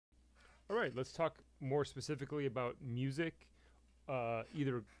All right, let's talk more specifically about music,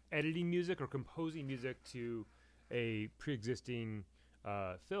 either editing music or composing music to a pre-existing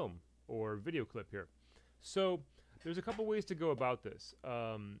film or video clip here. So there's a couple ways to go about this.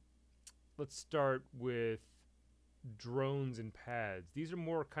 Let's start with drones and pads. These are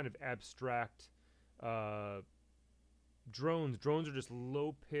more kind of abstract drones. Drones are just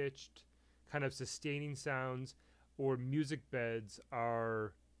low-pitched, kind of sustaining sounds, or music beds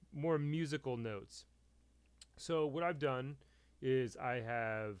are more musical notes. So what I've done is I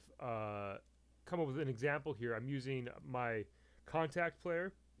have come up with an example here. I'm using my Kontakt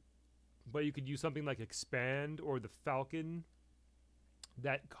player, but you could use something like Expand or the Falcon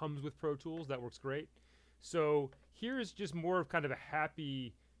that comes with Pro Tools. That works great. So here's just more of kind of a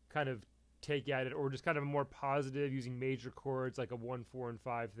happy kind of take at it, or just kind of a more positive using major chords like a 1, 4, and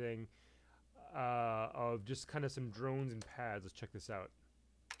 5 thing of just kind of some drones and pads. Let's check this out.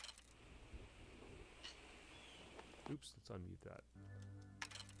 Oops, let's unmute that.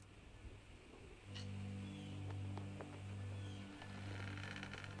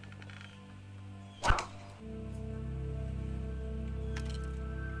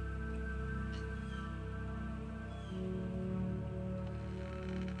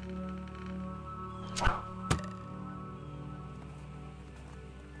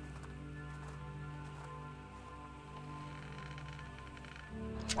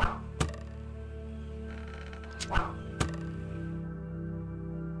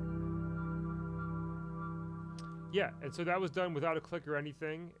 Yeah, and so that was done without a click or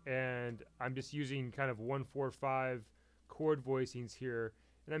anything, and I'm just using kind of 1, 4, 5 chord voicings here,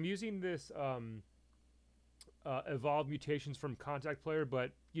 and I'm using this evolved mutations from Kontakt Player,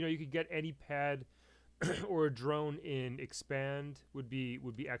 but you know, you could get any pad or a drone in Expand would be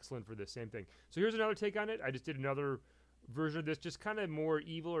excellent for this same thing. So here's another take on it. I just did another version of this, just kind of more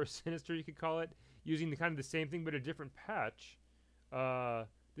evil or sinister, you could call it, using the kind of the same thing but a different patch.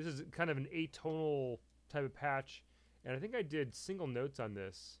 This is kind of an atonal type of patch, and I think I did single notes on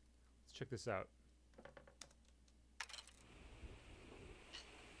this. Let's check this out.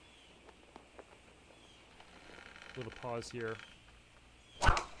 A little pause here.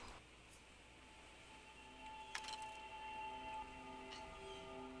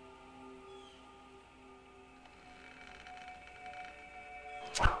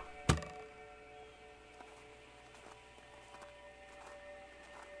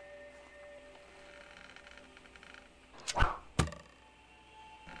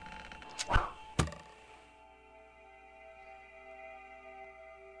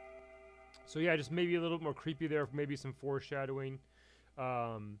 So yeah, just maybe a little bit more creepy there, maybe some foreshadowing.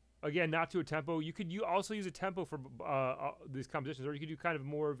 Again, not to a tempo. You could also use a tempo for these compositions, or you could do kind of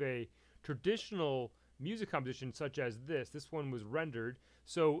more of a traditional music composition such as this. This one was rendered.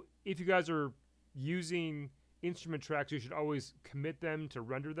 So if you guys are using instrument tracks, you should always commit them to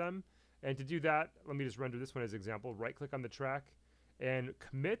render them. And to do that, let me just render this one as an example. Right click on the track and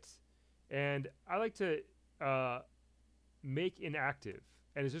commit. And I like to make inactive.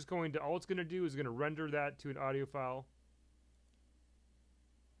 And it's just going to, all it's going to do is going to render that to an audio file.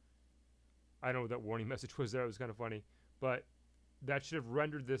 I don't know what that warning message was there. It was kind of funny. But that should have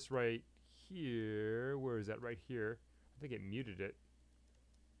rendered this right here. Where is that? Right here. I think it muted it.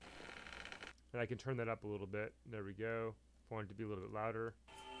 And I can turn that up a little bit. There we go. If I want it to be a little bit louder.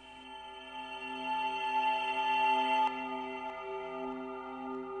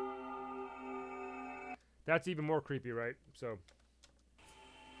 That's even more creepy, right? So...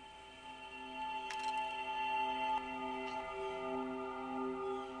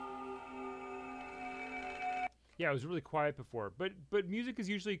 yeah, it was really quiet before, but music is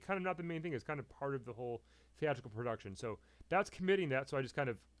usually kind of not the main thing. It's kind of part of the whole theatrical production. So that's committing that. So I just kind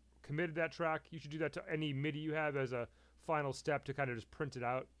of committed that track. You should do that to any MIDI you have as a final step to kind of just print it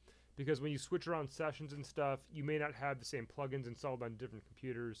out, because when you switch around sessions and stuff, you may not have the same plugins installed on different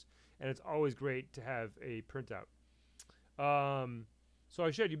computers, and it's always great to have a printout. So I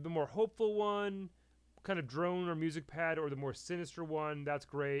showed you the more hopeful one, kind of drone or music pad, or the more sinister one. That's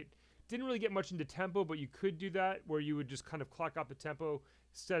great. Didn't really get much into tempo, but you could do that where you would just kind of clock out the tempo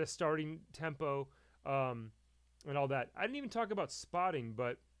instead of starting tempo and all that. I didn't even talk about spotting,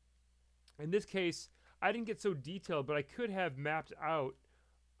 but in this case, I didn't get so detailed, but I could have mapped out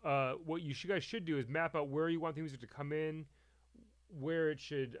what you guys should do is map out where you want the music to come in, where it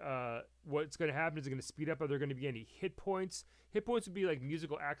should, what's going to happen. Is it going to speed up? Are there going to be any hit points? Hit points would be like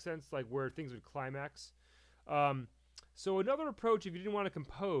musical accents, like where things would climax. So another approach, if you didn't want to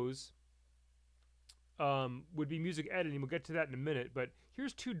compose, would be music editing. We'll get to that in a minute, but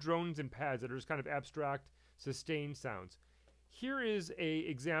here's 2 drones and pads that are just kind of abstract, sustained sounds. here is a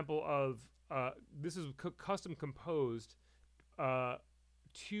example of this is custom composed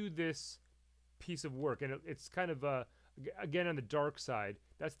to this piece of work, and it's kind of again on the dark side.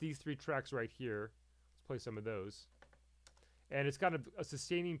 That's these 3 tracks right here. Let's play some of those. And it's got a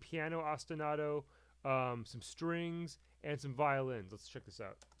sustaining piano ostinato, some strings, and some violins. Let's check this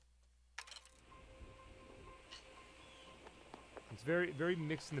out. It's very, very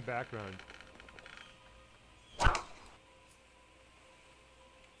mixed in the background.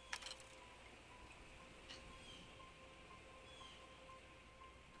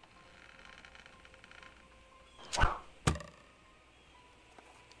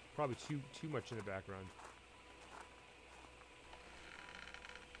 Probably too much in the background.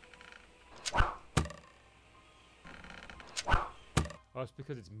 Oh, it's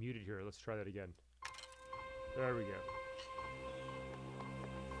because it's muted here. Let's try that again. There we go.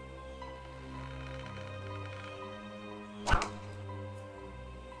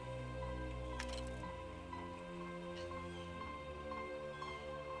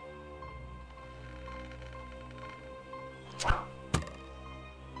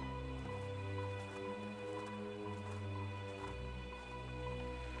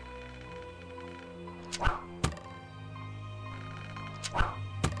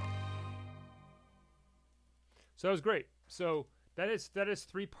 So that was great. So that is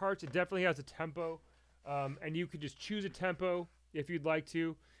 3 parts. It definitely has a tempo, and you could just choose a tempo if you'd like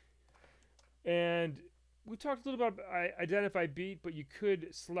to. And we talked a little about identify beat, but you could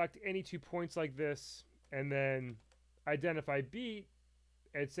select any 2 points like this, and then identify beat,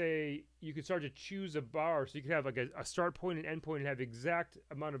 and say you could start to choose a bar. So you could have like a start point and end point, and have the exact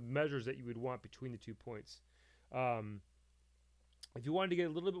amount of measures that you would want between the 2 points. If you wanted to get a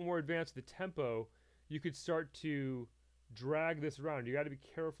little bit more advanced with the tempo, you could start to drag this around. You got to be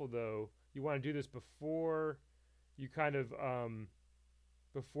careful though. You want to do this before you kind of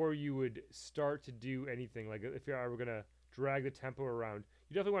before you would start to do anything. Like if you are gonna drag the tempo around,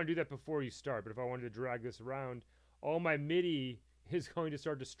 you definitely want to do that before you start. But if I wanted to drag this around, all my MIDI is going to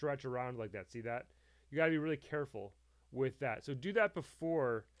start to stretch around like that. See that? You got to be really careful with that. So do that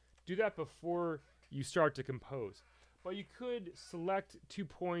before you start to compose. But you could select 2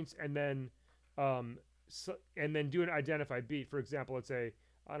 points and then do an identify beat. For example, let's say,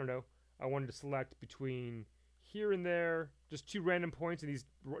 I don't know, I wanted to select between here and there, just 2 random points, and these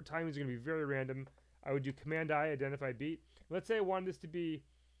timings are going to be very random. I would do Command I, identify beat. Let's say I wanted this to be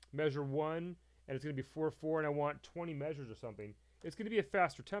measure 1, and it's going to be 4/4, and I want 20 measures or something. It's going to be a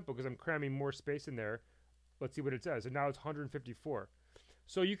faster tempo because I'm cramming more space in there. Let's see what it says. And now it's 154.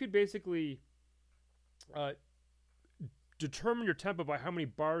 So you could basically determine your tempo by how many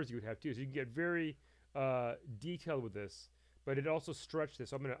bars you would have too. So you can get very detailed with this, but it also stretched this.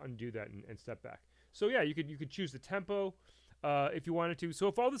 So I'm going to undo that and step back. So yeah, you could choose the tempo if you wanted to. So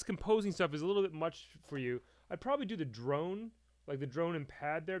if all this composing stuff is a little bit much for you, I'd probably do the drone, like the drone and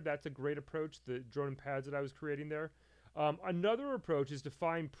pad there. That's a great approach, the drone and pads that I was creating there. Another approach is to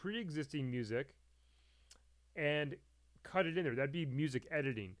find pre-existing music and cut it in there. That'd be music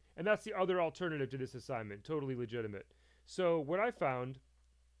editing. And that's the other alternative to this assignment, totally legitimate. So what I found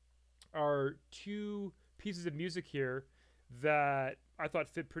are 2 pieces of music here that I thought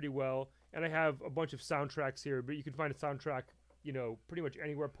fit pretty well. And I have a bunch of soundtracks here, but you can find a soundtrack, you know, pretty much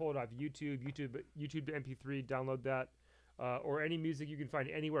anywhere. Pull it off YouTube to MP3, download that, or any music you can find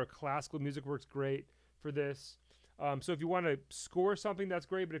anywhere. Classical music works great for this. So if you want to score something, that's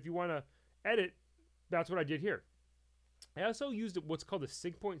great. But if you want to edit, that's what I did here. I also used what's called a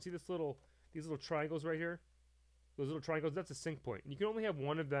sync point. See these little triangles right here? Those little triangles, that's a sync point. And you can only have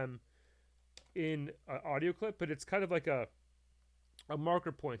one of them in an audio clip, but it's kind of like a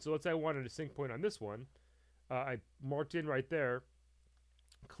marker point. So let's say I wanted a sync point on this one. I marked in right there.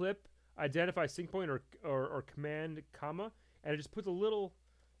 Clip, identify sync point or command comma, and it just puts a little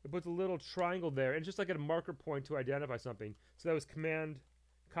triangle there, and it's just like a marker point to identify something. So that was command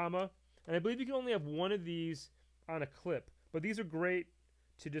comma, and I believe you can only have one of these on a clip, but these are great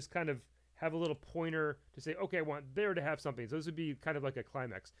to just kind of have a little pointer to say, okay, I want there to have something. So this would be kind of like a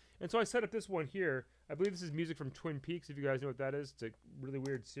climax. And so I set up this one here. I believe this is music from Twin Peaks, if you guys know what that is. It's a really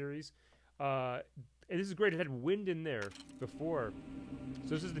weird series. And this is great. It had wind in there before.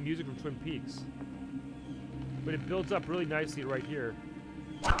 So this is the music from Twin Peaks. But it builds up really nicely right here.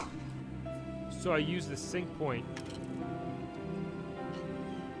 So I use the sync point.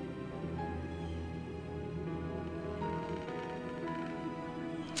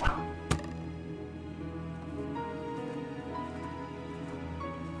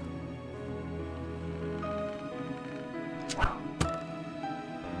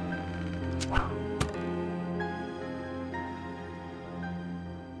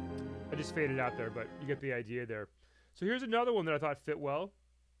 I just faded out there, but you get the idea there. So here's another one that I thought fit well.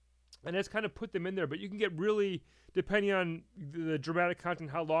 And I just kind of put them in there, but you can get really, depending on the dramatic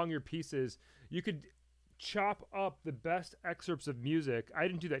content, how long your piece is, you could chop up the best excerpts of music. I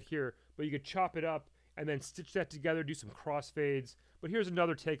didn't do that here, but you could chop it up and then stitch that together, do some crossfades. But here's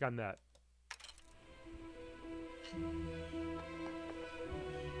another take on that.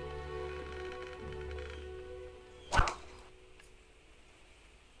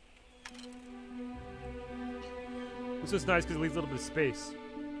 This is nice because it leaves a little bit of space.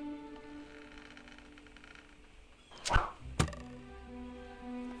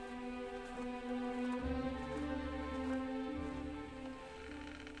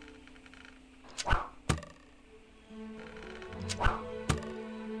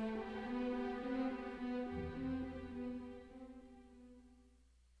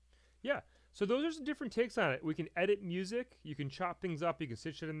 Yeah, so those are some different takes on it. We can edit music, you can chop things up, you can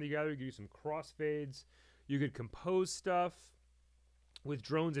stitch it in together, you can do some crossfades, you could compose stuff with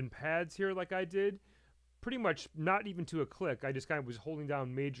drones and pads here like I did. Pretty much not even to a click. I just kind of was holding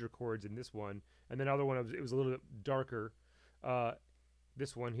down major chords in this one, and then other one it was a little bit darker.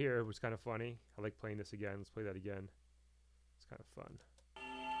 This one here was kind of funny. I like playing this again. Let's play that again. It's kind of fun.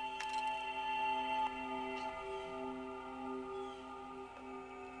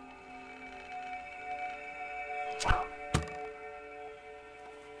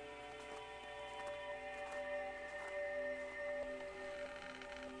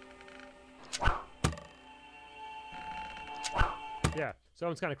 Yeah, so that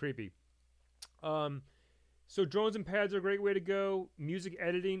one's kind of creepy. So drones and pads are a great way to go. Music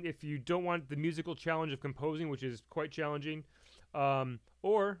editing, if you don't want the musical challenge of composing, which is quite challenging,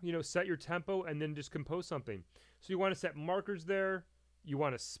 or set your tempo and then just compose something. So you want to set markers there. You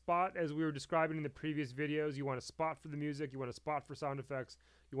want to spot, as we were describing in the previous videos. You want to spot for the music. You want to spot for sound effects.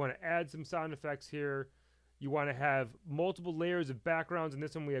 You want to add some sound effects here. You want to have multiple layers of backgrounds. In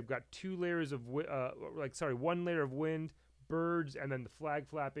this one, we have got two layers of one layer of wind, birds, and then the flag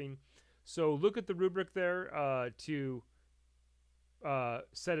flapping. So look at the rubric there to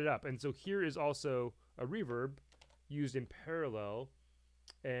set it up. And so here is also a reverb used in parallel,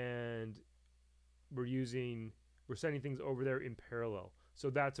 and we're sending things over there in parallel. So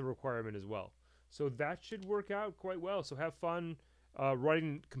that's a requirement as well. So that should work out quite well. So have fun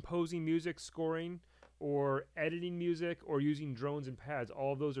composing music, scoring, or editing music, or using drones and pads.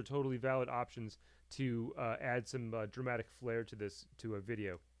 All of those are totally valid options to add some dramatic flair to a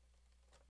video.